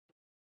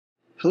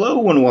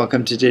Hello and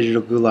welcome to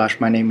Digital Goulash.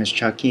 My name is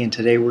Chucky and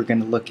today we're going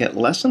to look at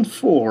Lesson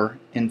 4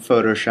 in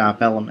Photoshop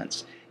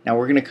Elements. Now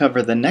we're going to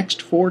cover the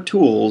next 4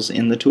 tools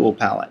in the tool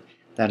palette.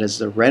 That is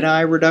the red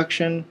eye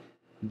reduction,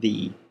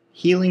 the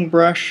healing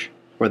brush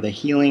or the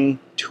healing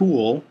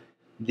tool,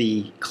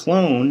 the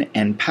clone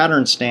and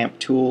pattern stamp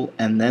tool,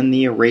 and then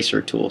the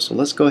eraser tool. So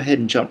let's go ahead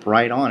and jump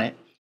right on it.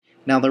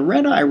 Now the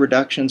red eye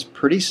reduction is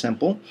pretty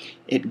simple.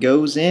 It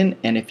goes in,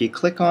 and if you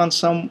click on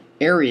some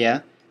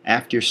area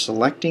after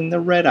selecting the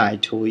red eye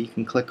tool, you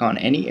can click on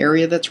any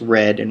area that's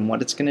red, and what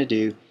it's going to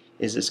do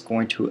is it's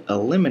going to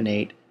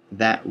eliminate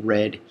that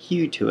red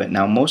hue to it.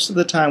 Now most of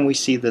the time we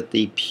see that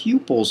the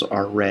pupils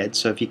are red,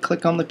 so if you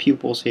click on the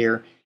pupils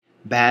here,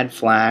 bad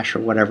flash or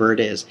whatever it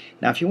is.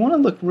 Now if you want to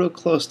look real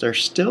close,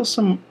 there's still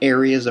some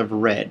areas of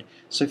red.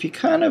 So if you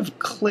kind of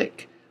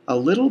click a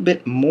little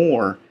bit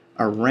more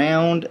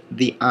around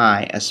the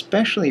eye,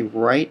 especially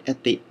right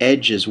at the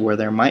edges where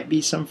there might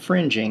be some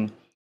fringing,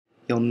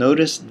 you'll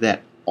notice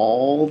that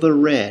all the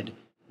red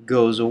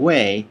goes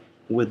away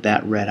with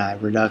that red eye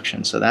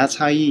reduction. So that's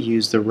how you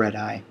use the red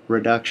eye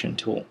reduction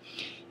tool.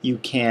 You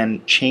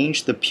can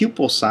change the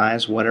pupil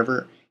size,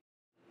 whatever,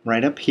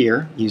 right up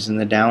here using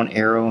the down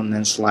arrow and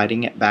then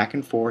sliding it back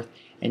and forth,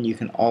 and you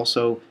can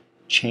also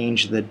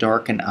change the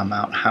darken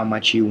amount, how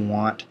much you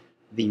want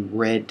the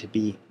red to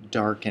be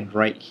darkened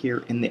right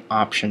here in the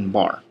option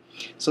bar.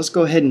 So let's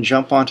go ahead and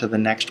jump on to the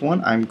next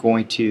one. I'm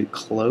going to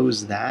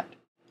close that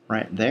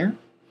right there.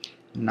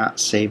 I'm not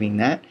saving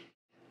that.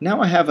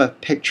 Now I have a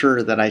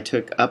picture that I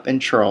took up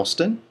in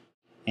Charleston,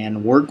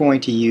 and we're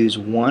going to use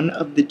one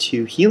of the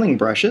 2 healing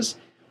brushes.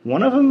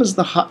 One of them is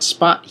the hot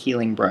spot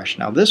healing brush.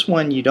 Now this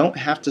one you don't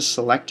have to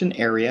select an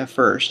area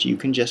first. You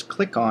can just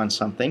click on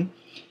something.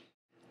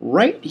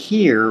 Right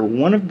here,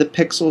 one of the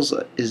pixels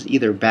is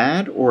either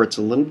bad or it's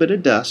a little bit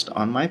of dust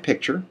on my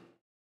picture.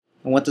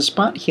 And what the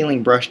spot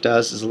healing brush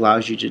does is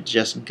allows you to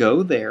just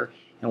go there,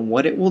 and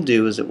what it will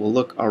do is it will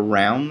look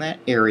around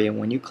that area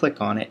when you click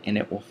on it, and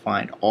it will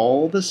find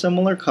all the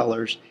similar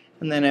colors,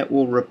 and then it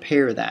will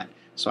repair that.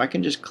 So I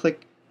can just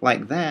click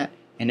like that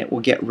and it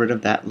will get rid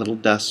of that little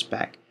dust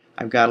speck.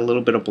 I've got a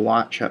little bit of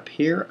blotch up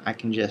here. I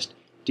can just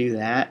do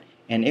that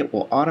and it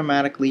will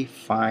automatically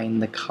find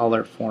the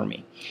color for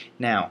me.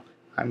 Now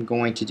I'm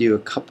going to do a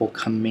couple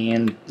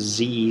Command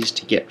Z's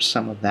to get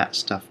some of that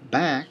stuff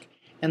back,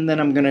 and then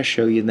I'm going to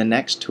show you the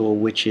next tool,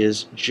 which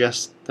is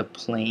just the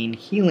plain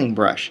healing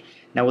brush.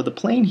 Now with the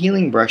plain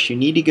healing brush, you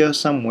need to go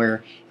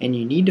somewhere and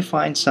you need to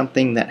find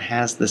something that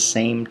has the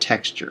same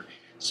texture.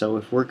 So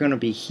if we're going to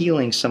be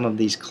healing some of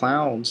these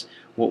clouds,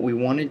 what we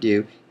want to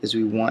do is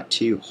we want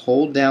to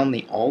hold down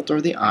the Alt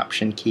or the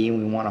Option key,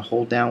 and we want to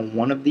hold down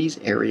one of these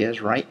areas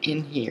right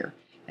in here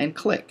and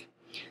click.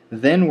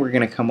 Then we're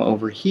going to come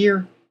over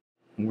here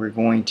and we're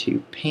going to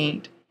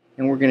paint,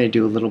 and we're going to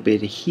do a little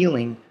bit of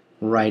healing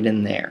right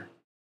in there.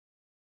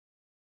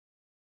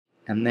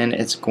 And then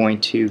it's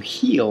going to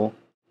heal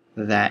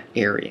that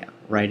area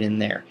right in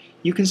there.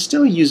 You can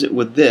still use it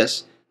with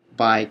this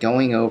by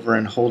going over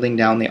and holding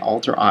down the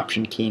Alt or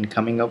Option key and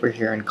coming over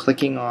here and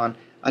clicking on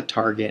a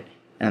target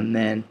and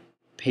then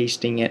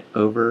pasting it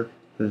over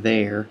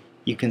there.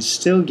 You can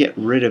still get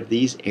rid of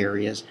these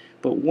areas,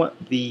 but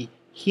what the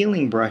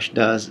healing brush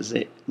does is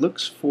it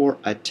looks for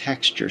a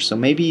texture. So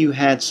maybe you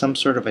had some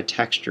sort of a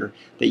texture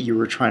that you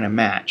were trying to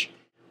match.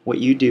 What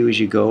you do is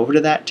you go over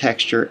to that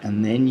texture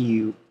and then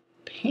you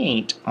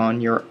paint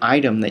on your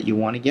item that you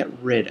want to get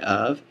rid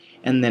of,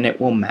 and then it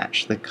will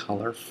match the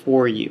color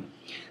for you.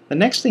 The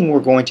next thing we're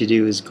going to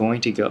do is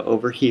going to go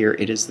over here.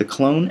 It is the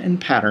clone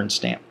and pattern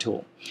stamp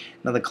tool.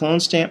 Now the clone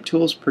stamp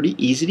tool is pretty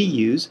easy to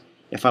use.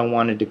 If I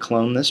wanted to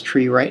clone this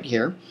tree right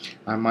here,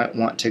 I might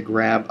want to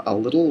grab a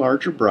little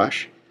larger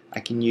brush. I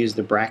can use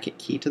the bracket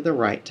key to the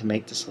right to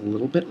make this a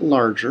little bit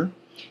larger.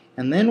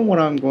 And then what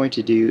I'm going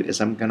to do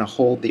is I'm going to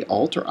hold the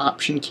Alt or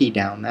Option key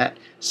down. That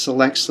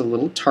selects the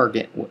little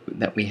target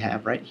that we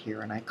have right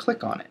here, and I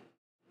click on it.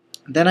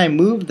 Then I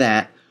move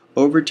that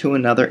over to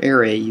another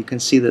area. You can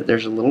see that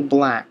there's a little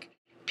black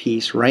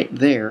piece right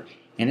there,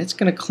 and it's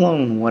going to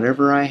clone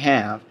whatever I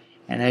have.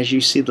 And as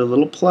you see the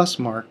little plus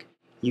mark,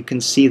 you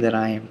can see that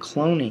I am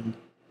cloning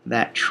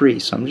that tree.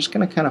 So I'm just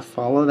going to kind of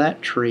follow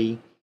that tree.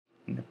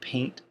 I'm going to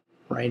paint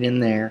right in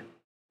there,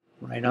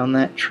 right on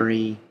that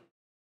tree.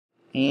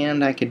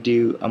 And I could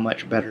do a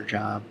much better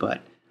job,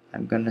 but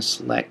I'm going to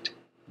select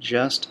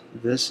just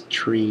this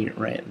tree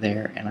right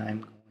there, and I'm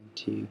going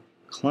to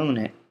clone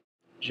it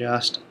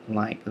just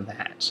like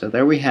that. So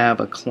there we have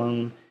a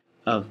clone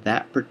of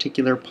that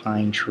particular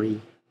pine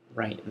tree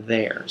right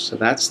there. So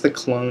that's the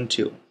clone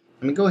tool.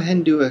 Let me go ahead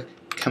and do a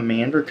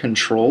Command or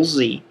Control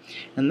Z,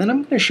 and then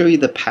I'm going to show you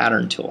the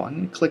pattern tool. I'm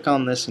going to click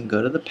on this and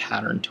go to the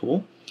pattern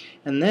tool.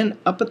 And then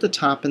up at the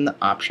top in the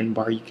option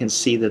bar, you can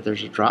see that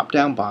there's a drop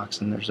down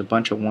box and there's a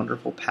bunch of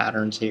wonderful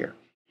patterns here.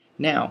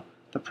 Now,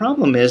 the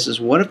problem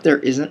is what if there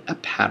isn't a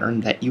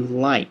pattern that you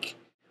like?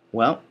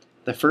 Well,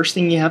 the first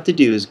thing you have to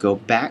do is go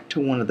back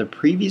to one of the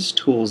previous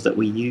tools that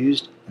we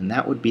used, and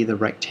that would be the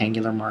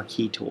rectangular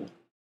marquee tool.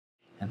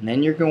 And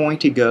then you're going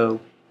to go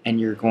and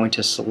you're going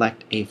to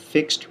select a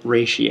fixed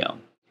ratio.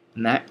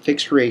 And that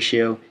fixed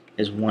ratio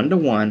is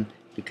 1:1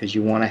 because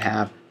you want to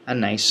have a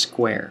nice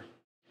square.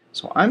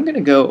 So I'm going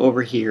to go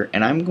over here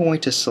and I'm going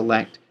to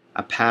select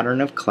a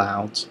pattern of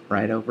clouds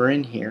right over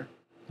in here.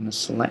 I'm going to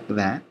select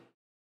that.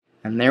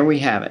 And there we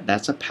have it.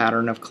 That's a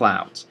pattern of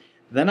clouds.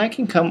 Then I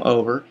can come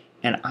over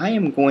and I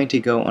am going to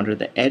go under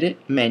the Edit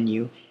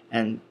menu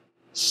and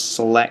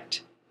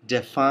select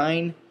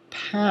Define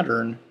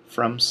Pattern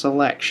from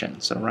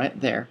Selection. So right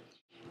there.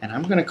 And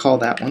I'm going to call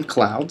that one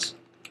Clouds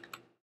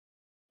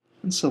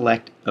and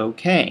select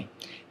OK.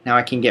 Now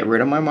I can get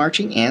rid of my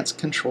marching ants,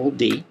 Control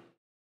D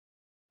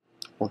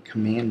or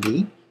Command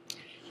D.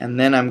 And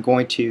then I'm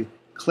going to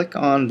click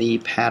on the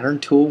Pattern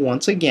tool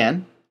once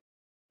again.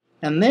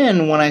 And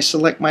then when I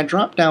select my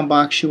drop-down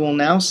box, you will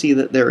now see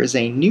that there is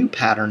a new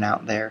pattern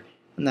out there,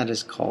 and that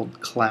is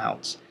called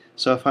Clouds.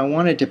 So if I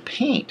wanted to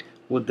paint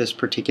with this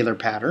particular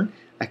pattern,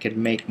 I could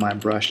make my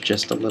brush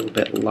just a little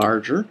bit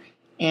larger,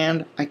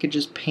 and I could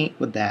just paint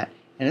with that,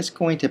 and it's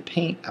going to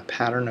paint a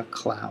pattern of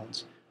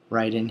clouds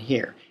right in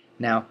here.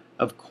 Now,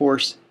 of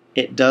course,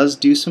 it does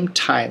do some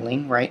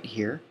tiling right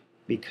here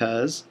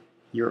because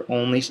you've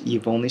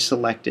only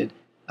selected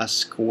a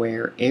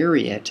square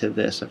area to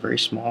this, a very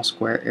small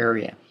square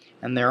area.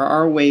 And there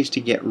are ways to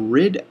get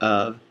rid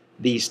of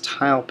these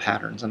tile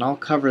patterns, and I'll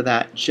cover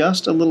that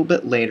just a little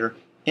bit later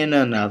in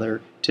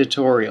another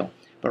tutorial.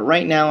 But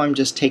right now I'm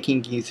just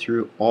taking you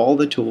through all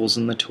the tools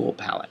in the tool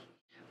palette.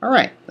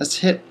 Alright, let's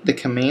hit the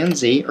Command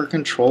Z or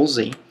Control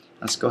Z.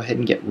 Let's go ahead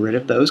and get rid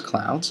of those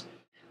clouds.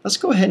 Let's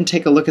go ahead and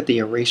take a look at the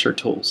eraser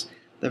tools.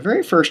 The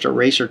very first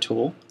eraser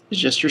tool is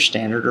just your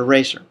standard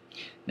eraser.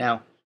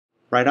 Now,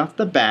 right off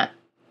the bat,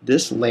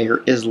 this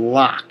layer is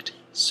locked.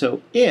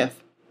 So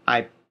if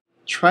I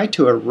try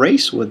to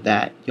erase with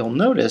that, you'll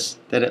notice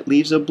that it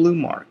leaves a blue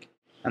mark.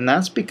 And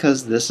that's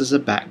because this is a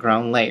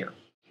background layer.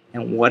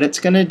 And what it's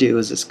going to do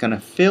is it's going to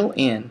fill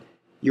in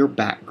your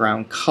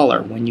background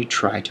color when you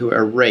try to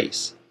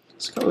erase.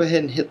 Let's go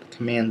ahead and hit the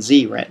Command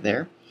Z right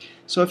there.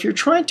 So if you're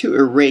trying to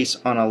erase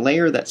on a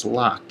layer that's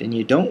locked and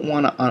you don't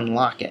want to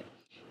unlock it,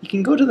 you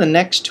can go to the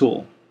next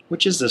tool,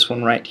 which is this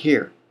one right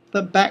here,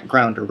 the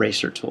Background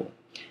Eraser tool.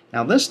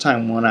 Now this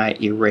time when I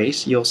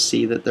erase, you'll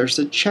see that there's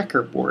a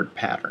checkerboard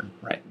pattern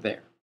right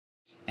there.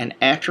 And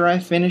after I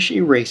finish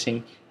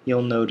erasing,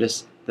 you'll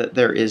notice that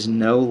there is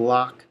no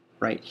lock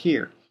right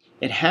here.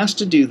 It has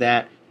to do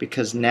that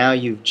because now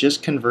you've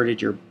just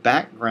converted your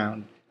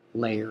background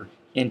layer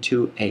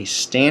into a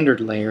standard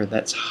layer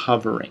that's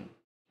hovering.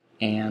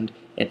 And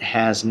it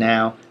has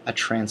now a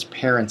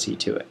transparency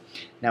to it.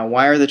 Now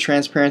why are the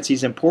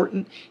transparencies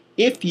important?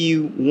 If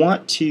you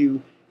want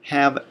to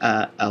have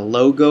a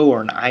logo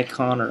or an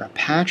icon or a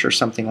patch or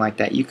something like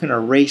that, you can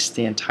erase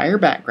the entire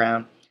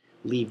background,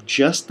 leave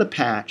just the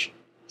patch,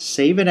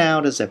 save it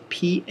out as a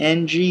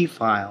PNG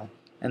file,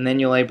 and then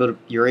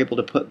you're able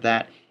to put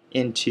that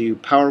into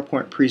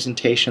PowerPoint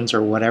presentations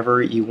or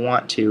whatever you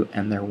want to,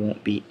 and there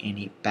won't be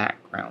any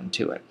background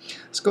to it.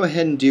 Let's go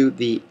ahead and do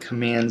the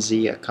Command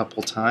Z a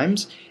couple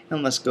times,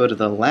 and let's go to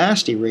the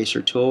last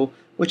eraser tool,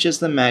 which is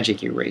the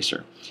Magic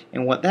Eraser.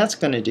 And what that's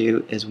going to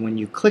do is when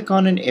you click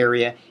on an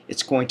area,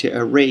 it's going to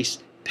erase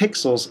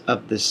pixels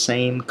of the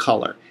same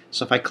color.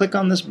 So if I click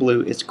on this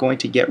blue, it's going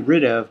to get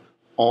rid of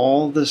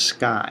all the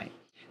sky.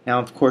 Now,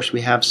 of course,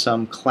 we have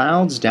some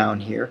clouds down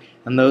here,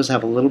 and those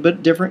have a little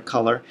bit different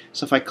color.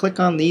 So if I click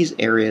on these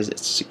areas,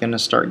 it's going to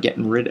start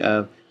getting rid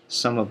of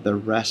some of the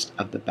rest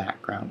of the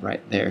background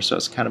right there. So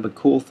it's kind of a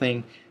cool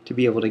thing to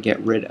be able to get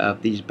rid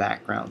of these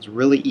backgrounds.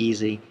 Really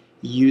easy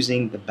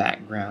using the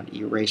Background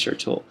Eraser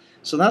tool.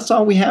 So that's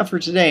all we have for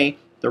today.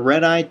 The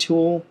Red Eye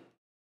tool,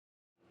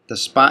 the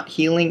spot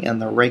healing,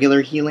 and the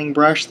regular healing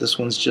brush. This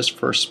one's just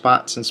for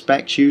spots and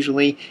specks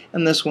usually,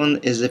 and this one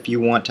is if you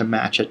want to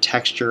match a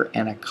texture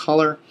and a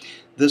color.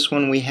 This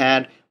one we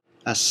had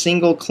a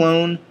single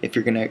clone, if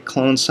you're going to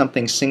clone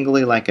something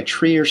singly like a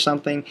tree or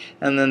something,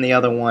 and then the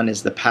other one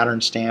is the pattern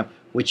stamp,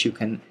 which you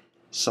can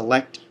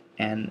select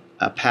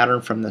a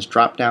pattern from this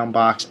drop down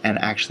box and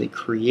actually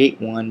create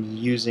one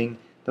using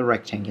the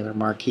rectangular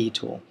marquee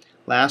tool.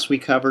 Last we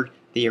covered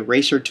the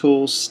eraser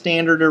tool,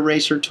 standard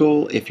eraser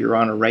tool if you're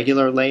on a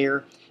regular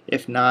layer.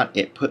 If not,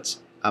 it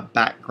puts a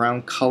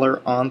background color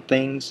on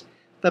things.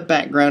 The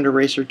background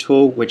eraser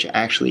tool, which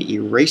actually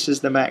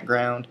erases the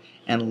background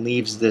and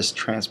leaves this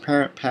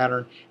transparent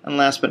pattern. And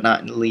last but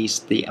not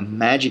least, the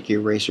Magic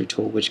Eraser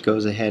tool, which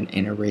goes ahead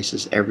and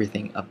erases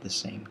everything of the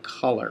same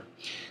color.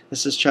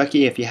 This is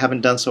Chucky. If you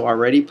haven't done so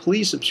already,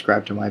 please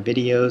subscribe to my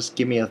videos,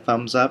 give me a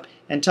thumbs up,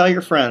 and tell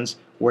your friends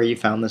where you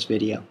found this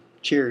video.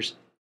 Cheers!